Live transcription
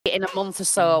in a month or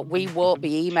so, we won't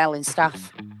be emailing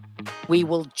staff. We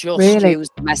will just Really? use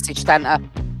the message centre.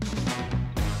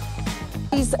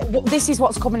 This is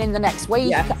what's coming in the next week.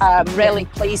 Yes. I'm really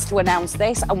pleased to announce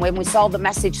this. And when we saw the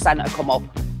message centre come up,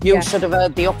 you should have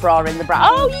heard the uproar in the brand.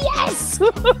 Oh, yes!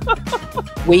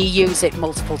 We use it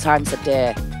multiple times a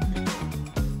day.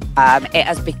 It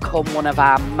has become one of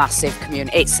our massive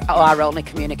it's our only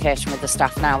communication with the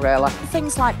staff now, really.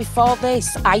 Things like before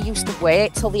this, I used to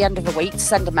wait till the end of the week to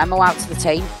send a memo out to the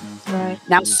team. Right.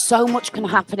 Now, so much can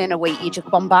happen in a week. You just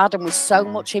bombard them with so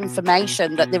much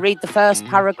information that they read the first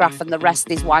paragraph and the rest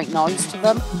is white noise to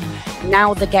them.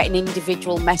 Now they're getting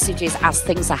individual messages as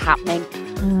things are happening.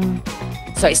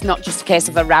 So it's not just a case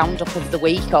of a roundup of the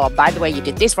week, or by the way, you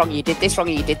did this wrong, you did this wrong,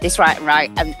 you did this right,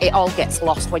 and it all gets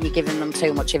lost when you're giving them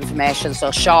too much information.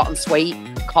 So short and sweet,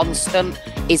 constant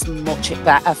is much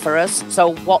better for us.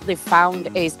 So what they've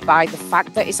found is, by the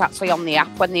fact that it's actually on the app,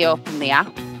 when they open the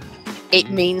app, it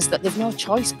means that they've no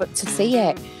choice but to see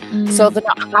it. So they're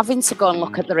not having to go and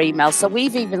look at their emails. So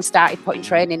we've even started putting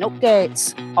training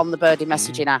updates on the Birdie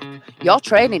messaging app. Your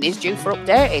training is due for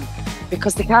updating,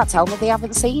 because they can't tell me they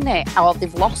haven't seen it, or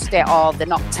they've lost it, or they're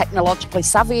not technologically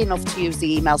savvy enough to use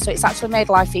the email. So it's actually made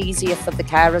life easier for the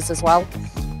carers as well.